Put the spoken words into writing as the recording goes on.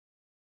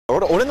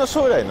俺の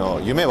将来の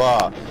夢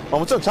は、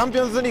もちろんチャンピ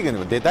オンズリーグに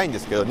も出たいんで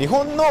すけど、日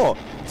本の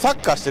サ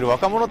ッカーしてる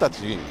若者た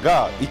ち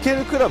が行け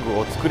るクラブ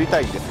を作りた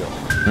いんですよ。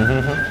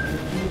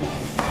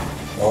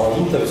イ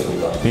ンタビューする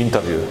んだ。インタ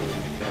ビュー。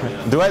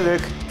Do I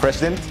look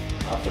president?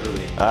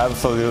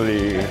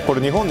 Absolutely. こ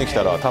れ日本に来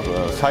たら多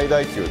分最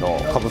大級の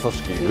下部組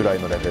織ぐらい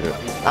のレベル。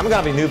I'm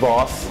gonna be new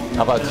boss.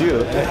 How about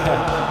you?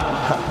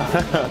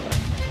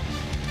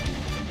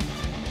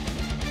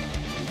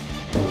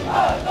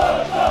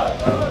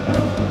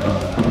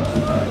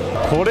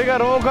 これが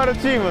ローカル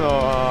チーム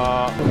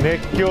の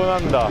熱狂な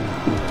んだ。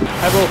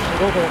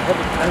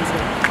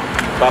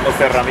Vamos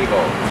ser amigo.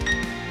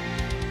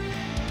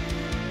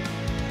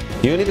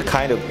 You need a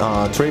kind of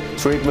trip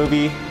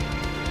movie.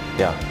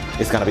 Yeah,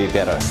 it's gonna be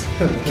better.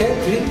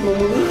 Can't trip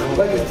movie?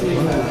 What is trip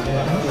movie?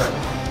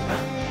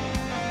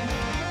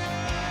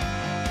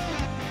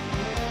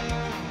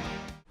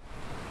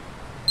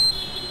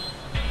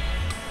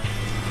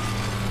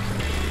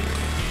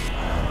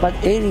 But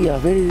area,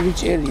 very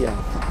rich area.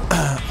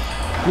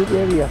 Good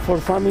area for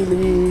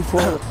family,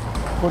 for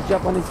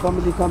Japanese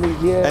family coming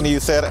here. And you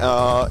said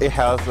it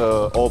has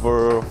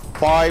over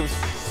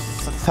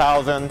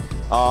 5,000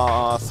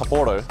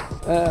 supporters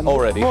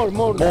already. More.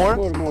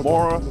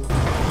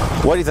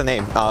 What is the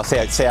name?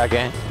 Say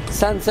again.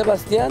 San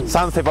Sebastian.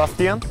 San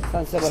Sebastian.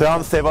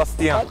 San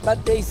Sebastian.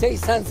 But they say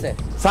Sanse.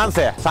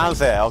 Sanse.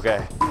 Okay.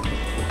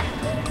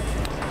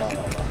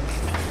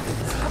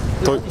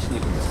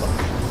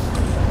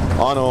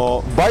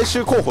 買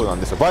収候補な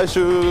んですよ。買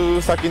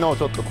収先の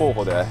ちょっと候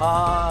補で上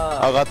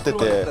がって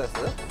て、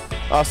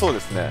そうで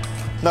すね。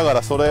だか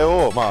らそれ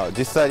を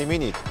実際に見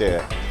に行っ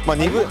て、今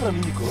から行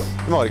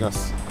きま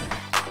す。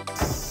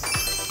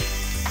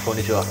こん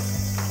にちは。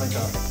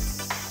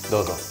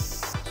どうぞ。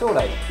将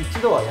来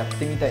一度はやっ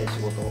てみたい仕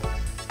事。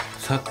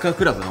サッカー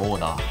クラブのオー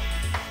ナー。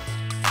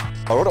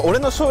俺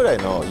の将来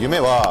の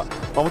夢は、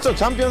もちろん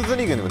チャンピオンズ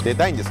リーグにも出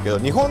たいんですけど、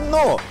日本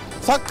の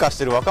サッカーし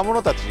てる若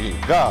者たち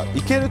が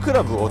行けるク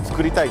ラブを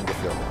作りたいんで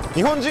すよ。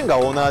日本人が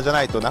オーナーじゃ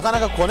ないとなか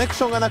なかコネク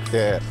ションがなく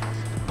て、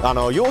養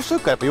殖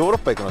からやっぱヨーロッ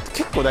パ行くのって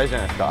結構大事じゃ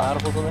ないですか。なる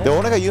ほどね。で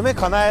俺が夢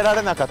叶えら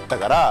れなかった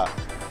から、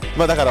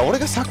だから俺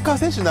がサッカー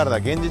選手になるの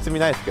は現実味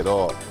ないですけ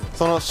ど、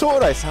その将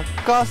来サ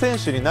ッカー選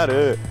手にな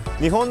る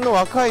日本の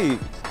若い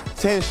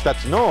選手た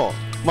ちの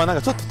なん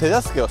かちょっと手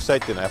助けをしたいっ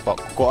ていうのはやっぱ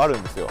ここある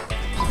んですよ。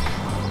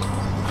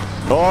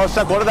よっし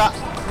ゃ、これだ。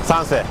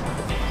賛成。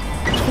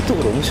ちょっと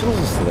これ面白そう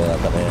ですね、なん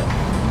かね。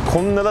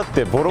こんなだっ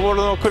てボロボ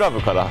ロのクラ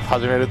ブから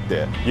始めるっ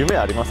て夢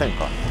ありません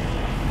か？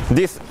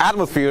 This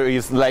atmosphere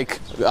is like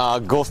a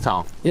ghost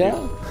town. Yeah.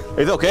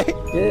 Is it okay?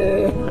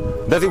 Yeah.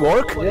 Does it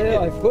work?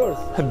 Yeah, of course.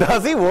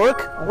 Does it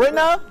work right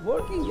now?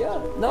 Working, yeah.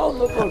 Now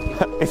not working.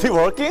 Is it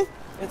working?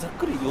 ざっ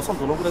くり予算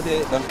どのぐらいで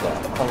なんか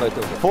考え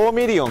てるの？4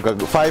ミリオンか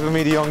5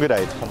ミリオンぐら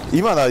い。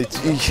今のは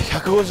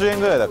150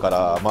円ぐらいだか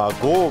ら、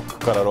5億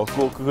から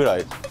6億ぐら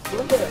い。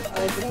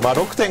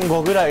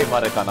6.5 ぐらいま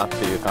でかなっ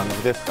ていう感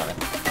じですかね。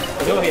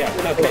Okay.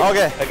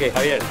 Okay,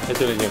 Javier, nice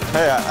to meet you.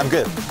 Hey, I'm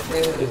good.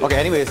 Okay,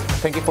 anyways,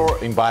 thank you for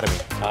inviting me.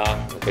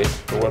 Okay,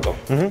 you're welcome.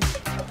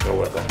 You're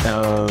welcome.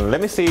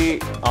 Let me see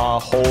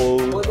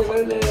whole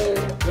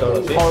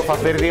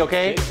facility,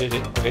 okay?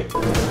 Okay.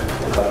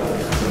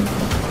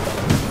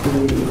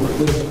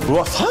 う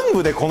わ、3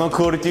部でこの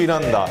クオリティな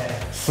んだ。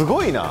す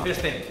ごいな。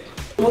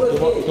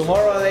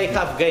Tomorrow they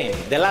have game,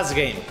 the last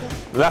game.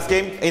 Last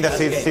game in the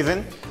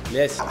season?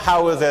 Yes.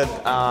 How was it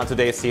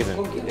today's season?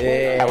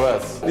 How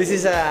was? This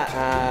is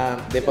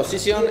the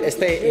position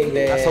stay in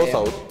the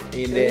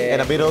in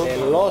the middle.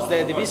 Lost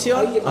the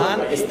division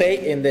and stay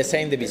in the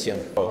same division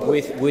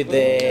with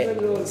the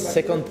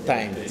second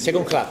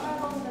club.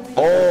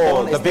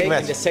 Oh, the big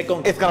match. It's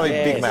gonna be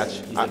a big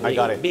match. I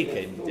got it. Big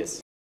game,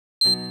 yes.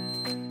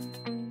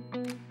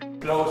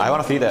 I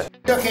want to see that.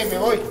 Okay, me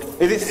voy.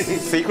 Is it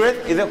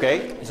secret? Is it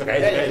okay? It's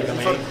okay.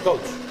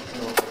 Coach.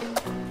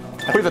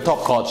 Who's the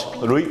top coach?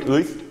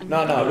 Luis?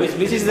 No,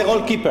 Luis is the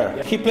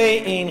goalkeeper. He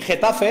play in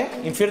Getafe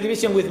in third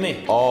division with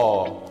me.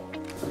 Oh.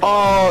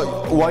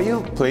 Why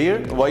you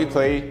player? Why you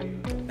play?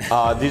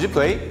 Did you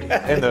play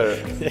in the?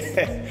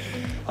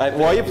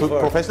 Why you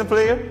professional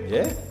player?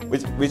 Yeah.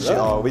 Which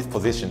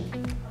position?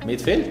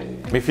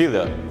 Midfield.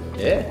 Midfielder.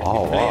 Yeah.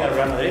 Oh wow.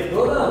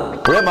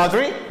 Real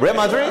Madrid. Real Madrid? Real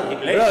Madrid?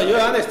 Bro, you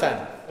understand?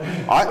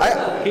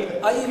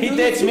 He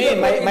takes me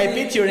my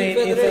picture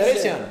in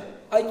federation.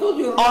 I told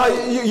you.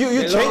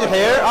 You change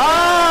hair?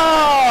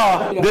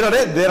 De la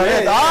red.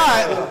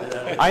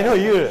 I know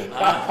you.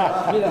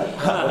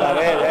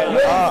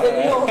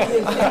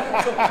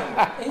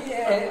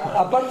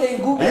 Aparte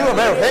en Google. You are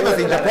very famous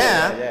in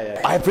Japan.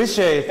 I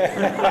appreciate.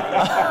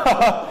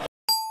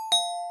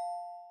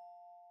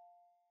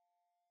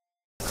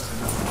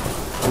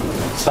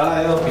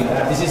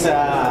 This is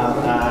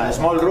a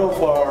small room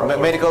for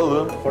Medical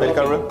room.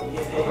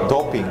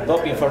 Doping.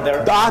 doping for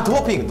their.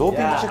 Doping.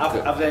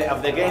 Yeah,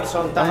 of the game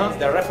sometimes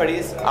the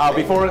referees.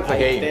 Before the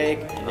game.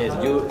 Yes,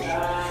 you.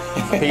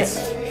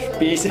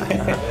 Peace.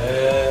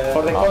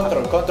 For the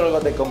control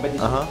of the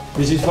competition.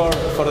 This is for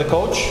the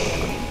coach.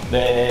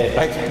 The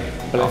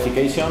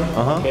planification,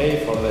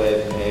 okay, for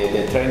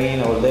the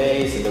training all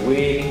days in the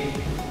week,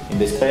 in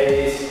the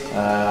space,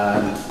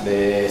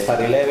 the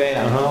study level,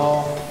 and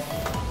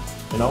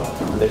you know,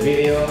 the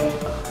video.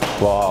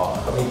 Wow.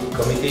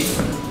 Committee.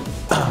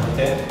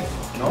 Okay.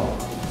 No.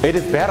 It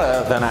is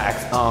better than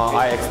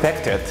I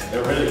expected.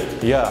 Really?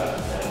 Yeah.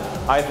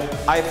 I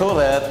thought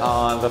that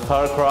the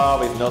third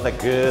club is not that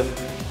good,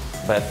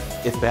 but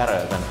it's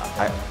better than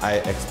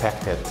I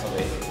expected.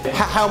 Okay.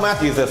 How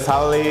much is the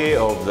salary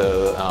of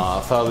the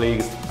third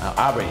league's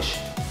average?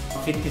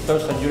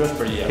 50,000 euros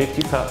per year.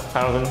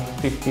 50,000.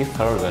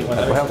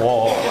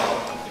 Wow.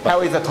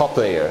 How is the top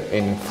player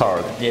in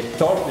third? The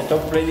top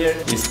player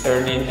is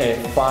earning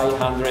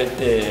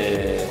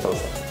 500,000.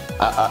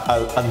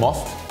 At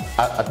most?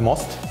 At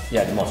most?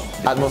 Yeah, the most.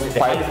 At most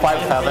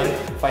 5,000.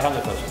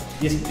 500,000.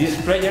 This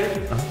player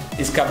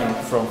is coming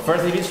from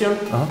first division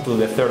to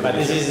the third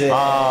division. This is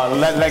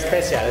like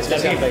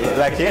special player.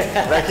 Like him?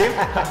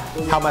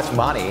 How much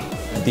money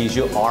did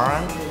you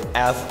earn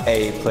as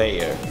a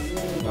player?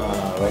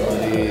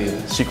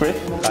 Secret?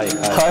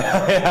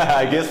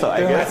 I guess so.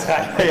 I guess.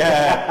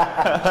 Yeah.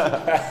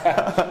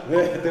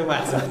 Too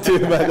much. Too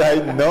much.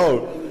 I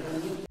know.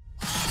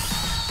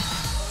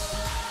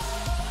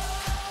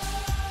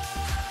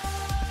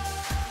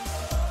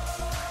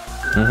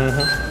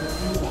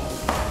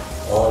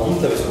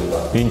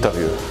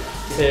 Interview.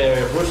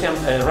 Russian.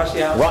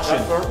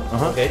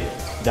 Okay.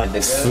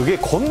 すげえ、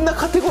こんな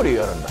カテゴリ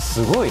ーあるんだ。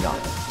すごいな。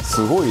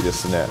すごいで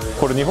すね。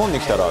これ日本に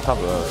来たら多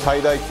分最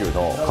大級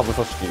の下部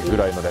組織ぐ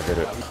らいのレベ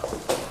ル。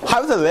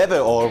How's the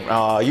level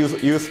of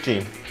youth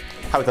team?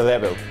 How's the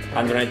level?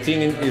 Under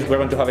 19 is we're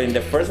going to have it in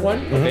the first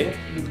one, okay.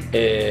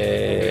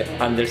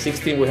 Under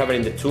 16 we have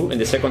it in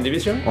the second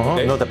division.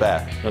 Okay? Not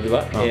bad. Not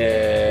bad.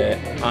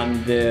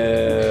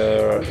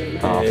 Under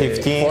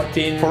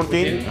 15,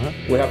 14.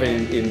 We have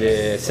it in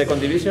the second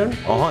division.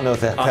 Not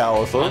that bad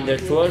also. Under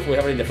 12 we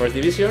have it in the first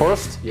division.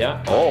 First?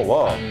 Yeah. Oh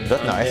wow, And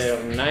that's nice.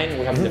 Under 9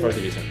 we have it in the first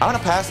division. I want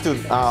to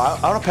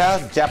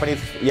pass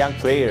Japanese young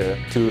player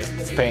to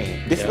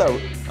Spain. This is the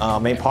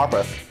main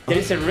purpose. There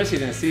is a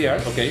residence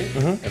here, okay,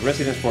 a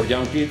residence for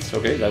young kids,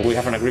 okay, that we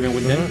have an agreement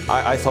with them.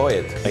 I saw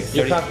it. Like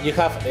You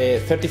have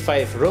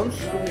 35 rooms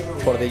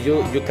for the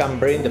you can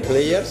bring the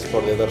players for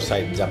the other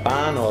side,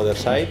 Japan or other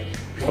side,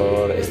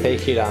 or stay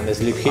here and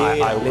sleep here,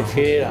 and live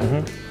here.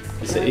 And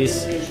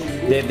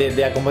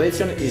the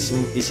accommodation is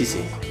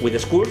easy with the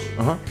schools,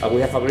 we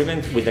have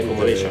agreement with the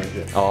accommodation.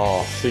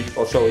 Oh.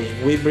 So if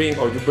we bring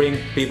or you bring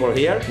people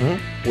here,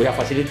 we have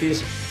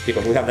facilities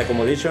because we have the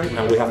accommodation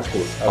and we have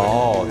schools.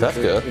 Oh, that's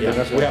good. Yeah,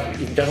 we have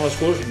international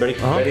schools very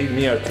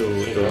near to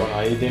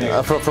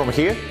From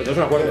here? Pero es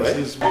un acuerdo, ¿eh?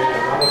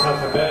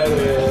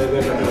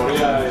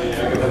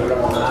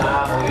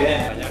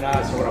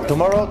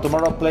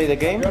 Tomorrow play the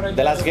game,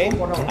 the last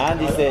game,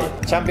 and is the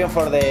champion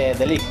for the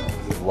league.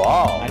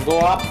 Wow. And go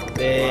up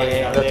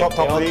the top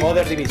league.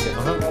 other division.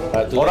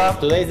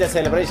 Today is the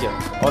celebration.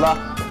 Hola.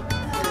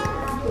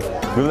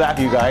 Good luck,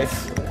 you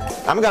guys.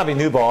 I'm gonna be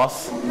new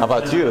boss. How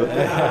about you?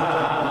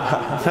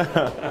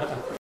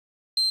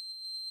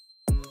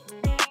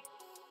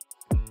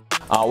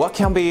 What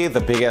can be the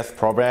biggest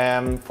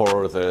problem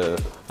for the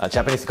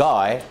Japanese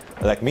guy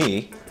like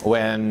me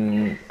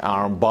when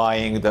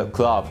buying the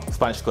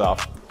Spanish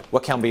club?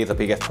 What can be the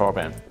biggest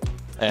problem?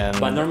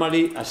 But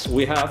normally, as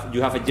you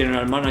have a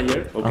general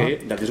manager, okay,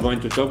 that is going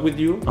to talk with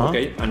you,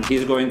 okay, and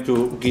he's going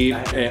to give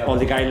all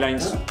the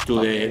guidelines to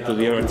the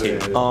other team.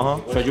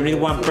 So you need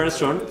one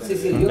person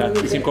that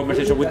is in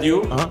conversation with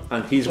you,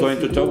 and he's going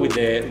to talk with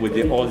the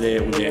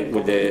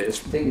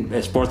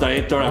sports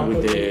director and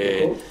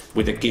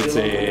with the kids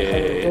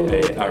area.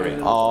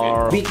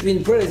 Okay?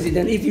 Between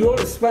president, if you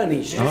are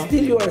Spanish,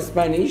 still you are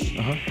Spanish.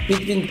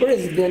 Between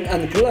president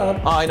and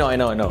club, I know.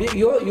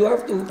 you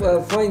have to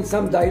find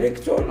some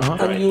director,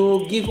 and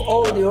you give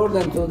all the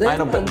order to them. I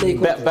know, and they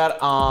but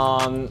I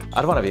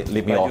don't want to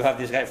leave me But off. you have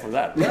this guy for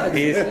that.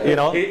 He's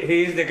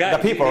He's the guy. The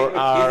people he's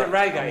are. the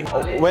right guy.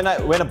 When I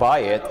buy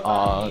it,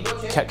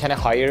 can I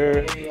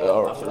hire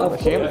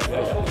him?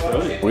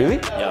 Really?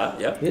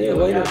 Yeah. Yeah,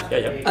 why not?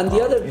 Yeah. And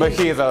the other But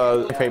he's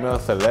a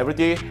famous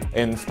celebrity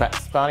in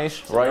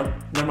Spanish, right?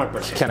 Normal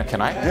person.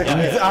 Can I?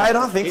 I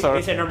don't think so.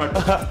 He's a normal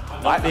person.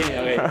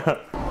 Okay.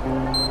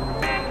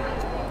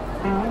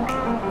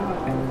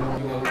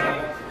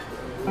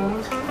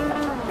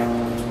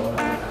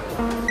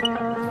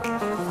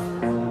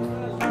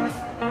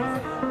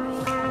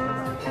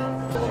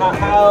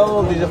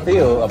 How did you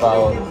feel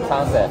about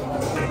Sunset?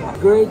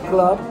 great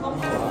club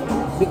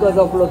because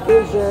of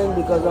location,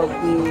 because the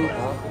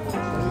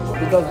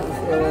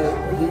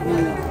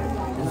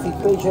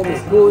situation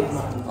is good.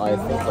 I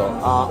think so.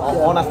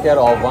 On a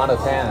scale of 1 to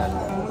 10,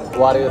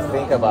 what do you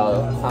think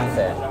about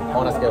Sunset?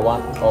 On a scale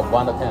of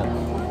 1 to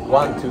 10.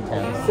 1 to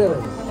 10.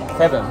 7.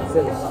 7.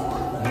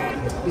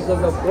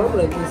 Because the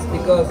problem is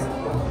because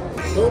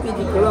maybe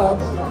the club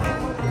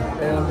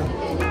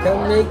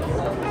can make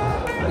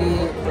the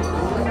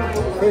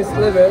first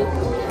level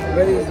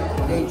where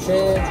they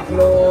change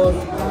clothes,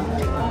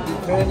 the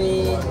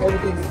training,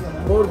 everything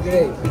more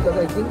gray because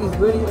I think it's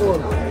very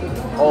old.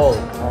 Oh,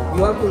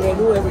 You have to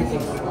renew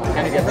everything.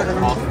 can you get that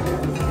off?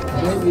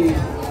 Maybe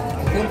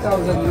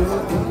 10,000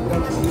 euros,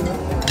 20,000 euros.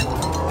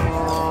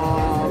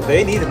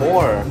 They need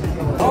more.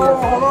 Oh,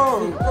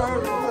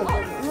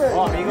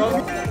 Amigos.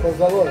 por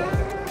favor.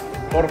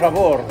 Por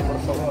favor.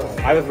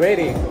 I was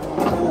waiting.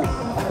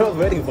 I was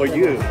waiting for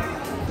you.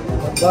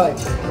 Bye.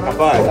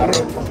 Bye.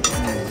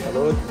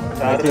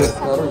 Thank you.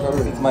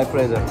 It's my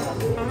pleasure.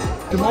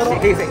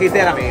 He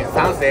said me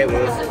sunset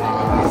was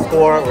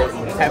score was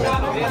 7.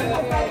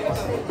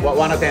 What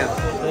 1 or 10?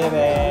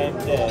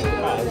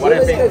 What do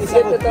you think?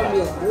 17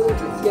 también.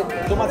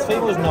 Too much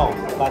famous, no,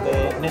 but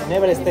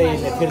never stay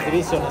in the third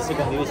division and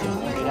second division.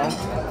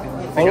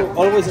 You know,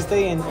 always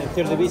stay in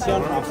third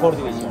division and fourth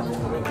division.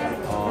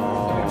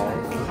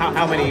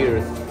 How many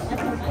years?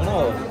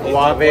 No,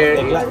 Well,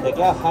 the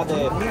club had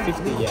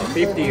 50 years.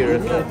 50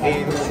 years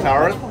in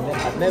third.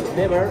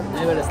 Never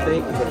stay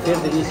in the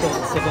third division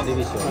and second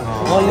division.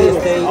 Only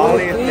stay in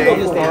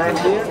third.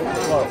 here.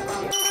 Fourth.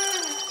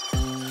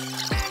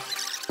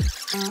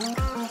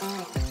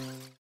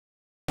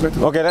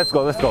 Okay, let's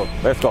go.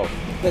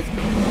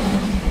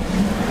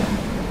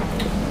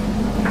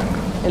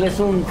 Él es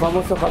un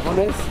famoso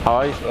japonés,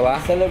 Hi.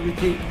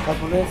 celebrity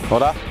japonés.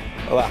 Hola.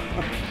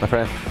 My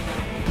friend.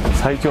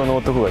 最強の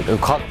男がいた。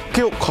かっ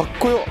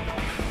こよ。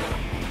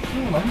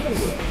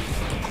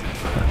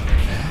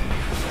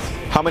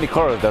How many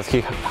cars does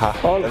he have?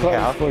 All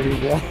cars for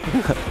him, yeah.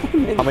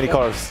 How many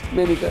cars?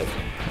 Many cars.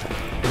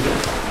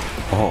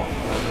 Oh.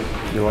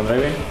 You want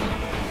driving?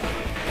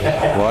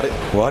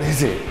 What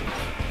is it?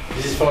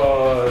 This is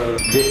for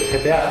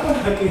GTA.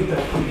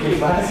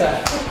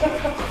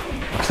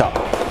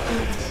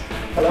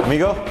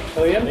 Amigo?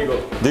 ¿Todo bien? Amigo.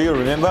 Do you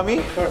remember me?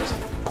 Of course.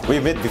 We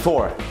met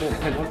before.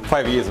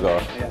 5 years ago.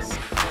 Yes.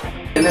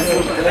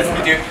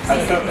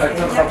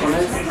 Actor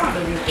japonés.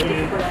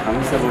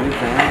 Camisa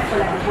bonita,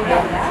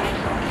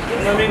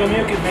 Un amigo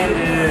mío que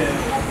vende.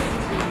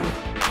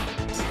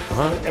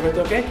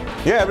 Everything okay?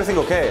 Yeah, everything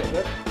okay.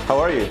 How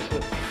are you?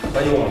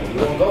 What do you want?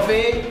 You want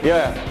coffee?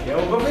 Yeah. You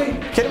want coffee?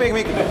 Can you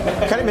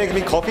make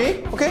me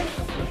coffee? Okay.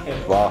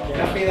 Wow.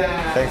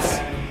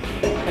 Thanks.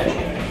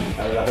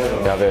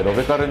 やべえ、ロ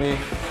ベカルに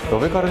コ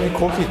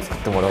ーヒー作っ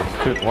てもらう日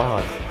来ると思わな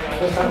かった。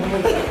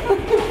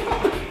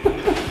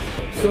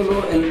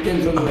Solo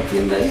dentro de la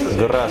tienda ellos.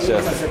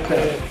 Gracias.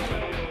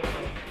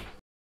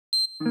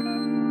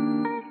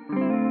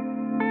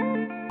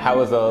 How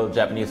was the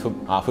Japanese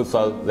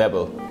futsal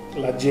level?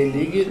 La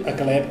J-League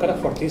aquella época era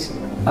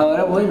fortísima.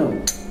 Ahora bueno.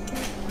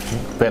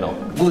 Bueno.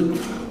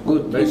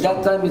 Good. In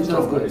that time it's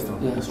not good.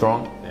 Yeah.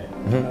 Strong?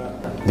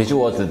 Did you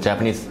watch the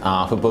Japanese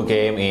football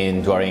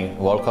game during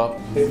World Cup?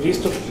 He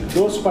visto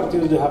 2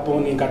 partidos de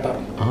Japón en Qatar.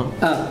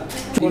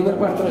 Primer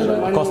partido de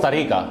Alemania. Costa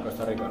Rica.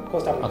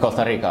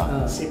 Costa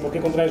Rica. Sí,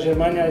 porque contra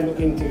Germania es lo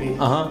que TV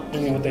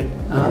en el hotel.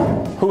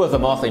 Who was the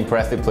most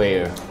impressive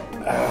player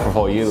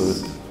for you?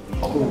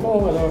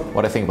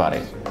 What do you think about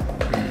it?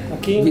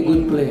 Aquí The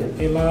good player.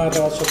 en la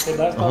Real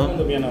Sociedad está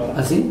jugando bien ahora.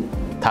 ¿Así?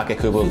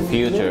 Takekubo's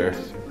future.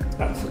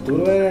 El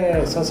futuro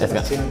es San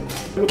Sebastián.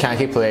 Can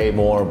he play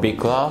more big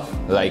club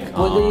like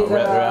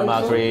Real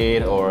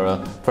Madrid or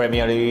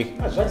Premier League?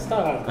 Já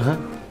está.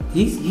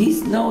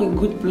 He's now in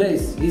good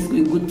place. He's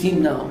in good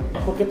team now.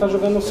 Porque está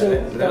jugando seu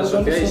Real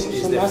Sociedad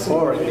is the máximo.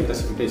 4 in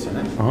classification.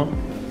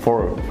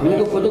 For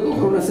Amigo, ¿puedo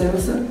comprar una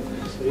cerveza?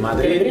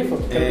 Madrid,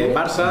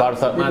 Barça,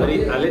 Barça.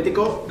 Madrid,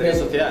 Atlético, Real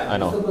Sociedad. I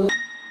know.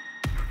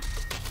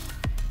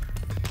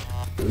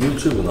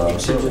 YouTube の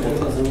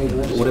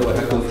俺は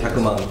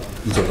100万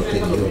以上の手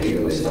に入れ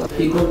てました。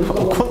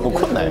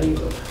怒んない。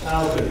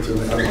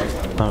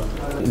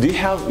Do you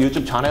have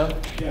YouTube channel?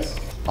 Yes.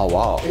 Oh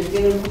wow.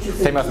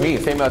 Same as me.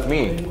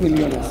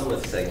 Millones.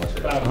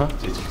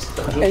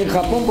 En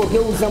Japón, ¿por qué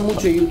usan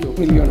mucho YouTube?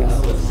 Millones.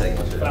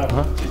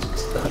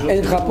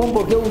 En Japón,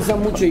 ¿por qué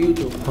usan mucho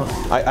YouTube?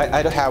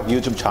 I don't have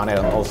YouTube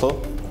channel also.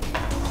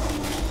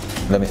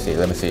 Let me see.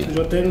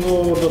 Yo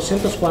tengo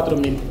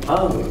 204,000.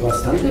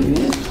 Bastante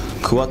bien.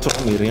 4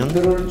 million.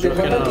 Pero te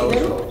falta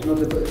dinero, no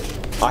te puedes.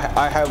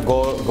 I have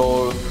gold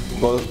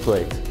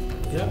plate.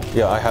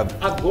 Yeah, I have.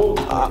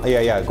 Gold.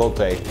 Yeah, gold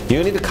plate.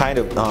 You need a kind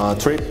of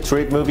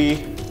trip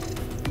movie.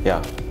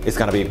 Yeah, it's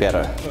gonna be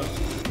better.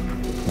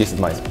 This is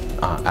my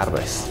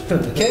advice.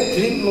 ¿Qué?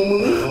 ¿Trip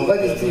movie?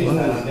 What is trip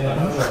movie?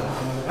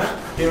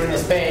 Here in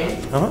Spain,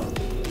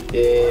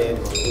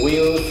 we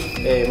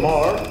use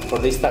more for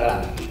the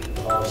Instagram.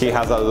 He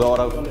has a lot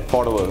of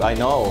followers. I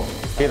know.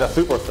 He's a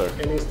superstar.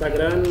 En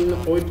Instagram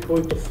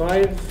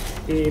 8.5,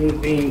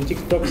 en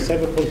TikTok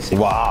 7.6.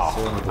 Wow.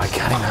 I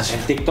can't imagine.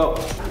 TikTok,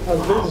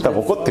 多分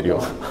怒ってる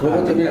よ。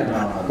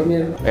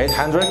Mira.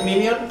 800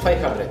 million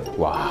 500.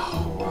 Wow.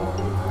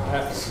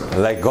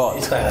 Like God.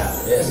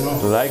 Yes.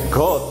 Like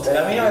God. Pero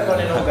a mí no me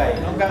pone nunca ahí,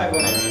 nunca me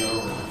pone.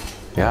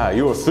 Yeah,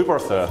 you are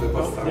superstar.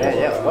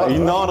 Yeah, of course.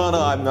 No,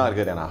 I'm not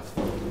good enough.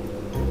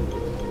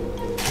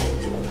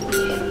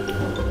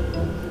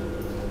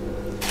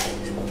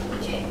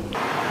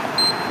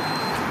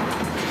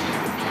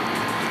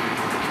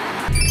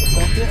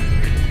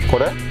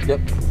 Yep.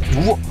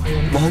 うわ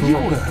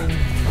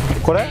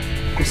これ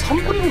サン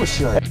プリング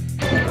しない。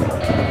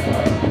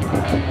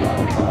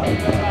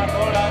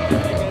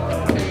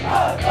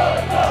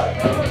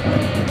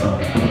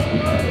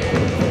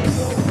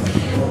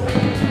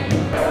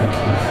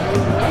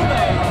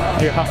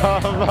や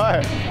ば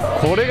い、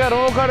これが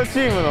ローカルチ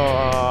ーム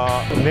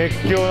の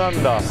熱狂な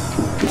んだ。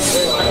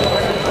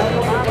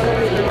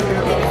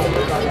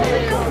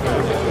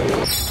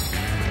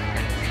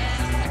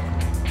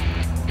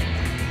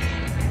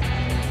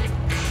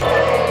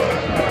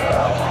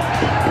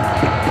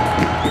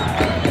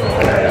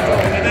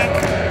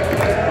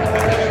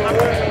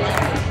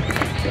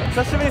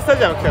久しぶりにスタ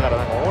ジアム来たから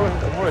なんかお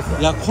もろいっすわ。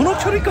いや、この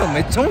距離感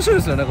めっちゃ面白い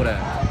ですよね、これ。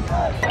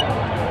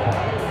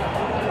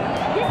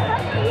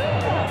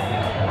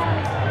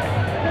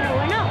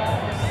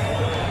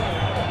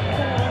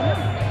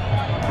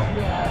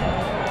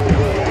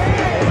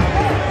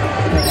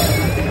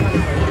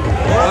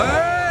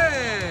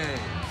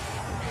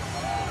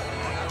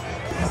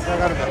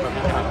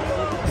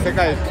世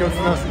界共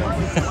通なんですね。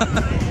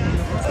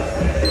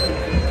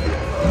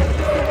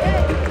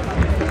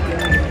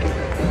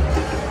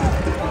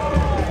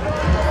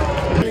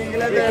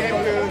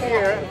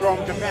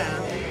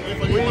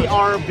We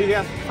are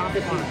biggest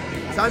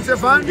sunset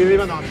fan. Believe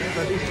it or not,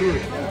 but it's true.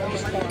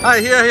 Hi,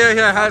 here.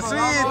 Hi, 3, 2,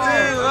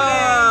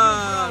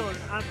 1.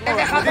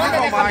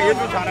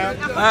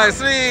 Hi,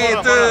 3,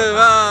 2,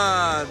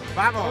 1.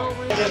 Vamos,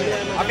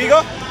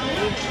 amigo.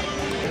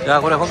 いや、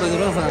これ本当に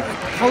ロンさん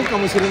買うか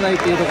もしれないっ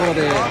ていうところ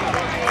で、フ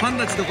ァン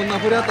たちとこんな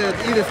触れ合ったらいい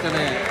ですか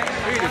ね。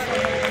いいです。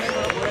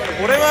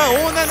俺はオ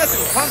ーナーになって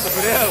もファンと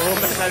触れ合うオ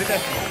ーナーになりたい。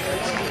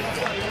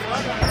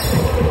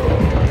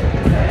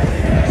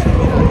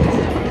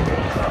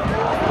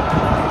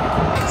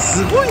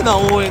すごいな、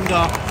応援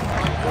が。こ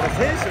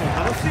れ選手も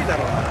楽しいだ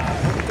ろうな。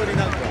本当に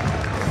なんか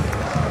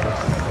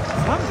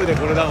3部で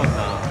これだもんな。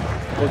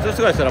こっちの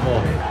人からしたらも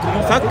う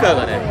サッカー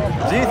がね、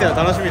人生の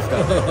楽しみですか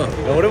ら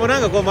俺もな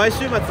んかこう毎週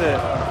末なんか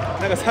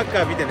サッカ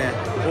ー見てね、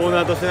オー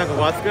ナーとしてなんか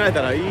こう熱くなれ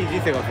たらいい人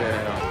生かもしれな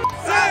いな。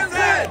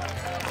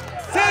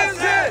先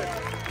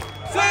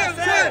生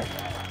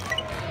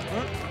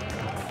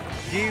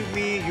Give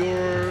me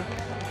your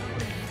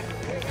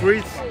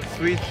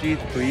sweet sheet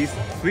please.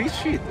 Sweet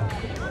sheet?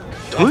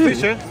 Sweet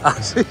shirt?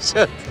 Sweet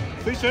shirt.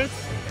 Sweet shirts?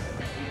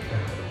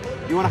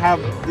 You wanna have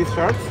these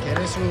shirts?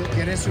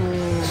 ¿Quieres su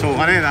しょう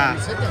がねえな。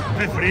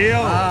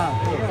frío.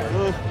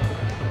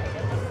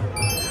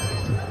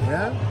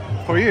 Yeah?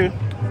 For you.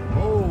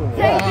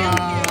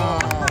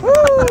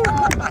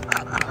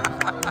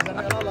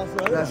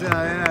 Gracias,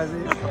 así.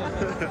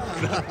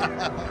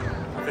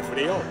 ¿Hace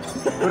frío?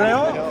 ¿Frío?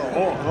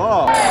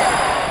 Oh.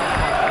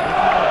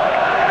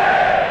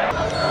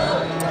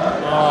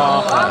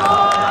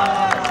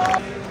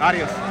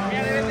 Adiós.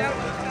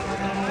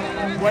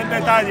 Buen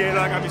detalle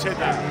la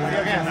camiseta.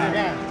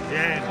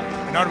 Bien,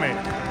 enorme.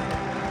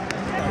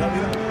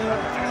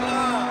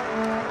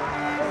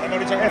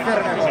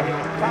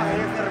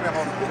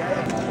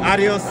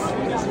 Adiós.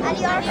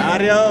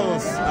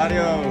 Adiós.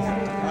 Adiós.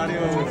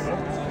 Adiós.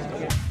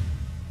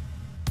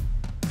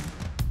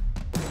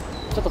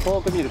 ちょっと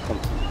遠く見るか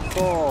もしれない。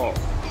そ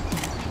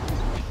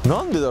う。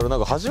なんでだろう、なん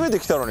か初めて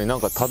来たのになん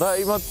かただ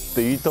いまっ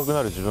て言いたく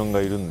なる自分が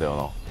いるんだ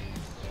よ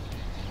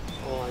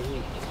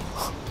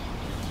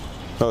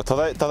な。なん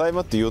かただい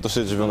まって言おうとして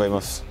る自分がいま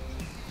す。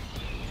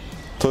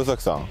豊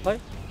崎さん、は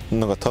い、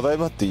なんかただい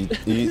まって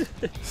3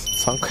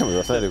回も言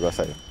わせないでくだ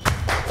さいよ。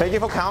Thank you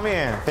for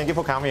coming. Thank you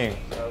for coming.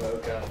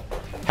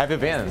 Have you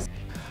been?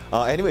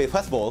 Anyway,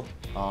 first of all,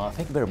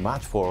 thank you very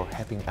much for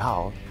helping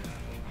out.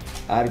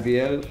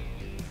 RBL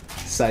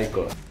最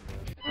高。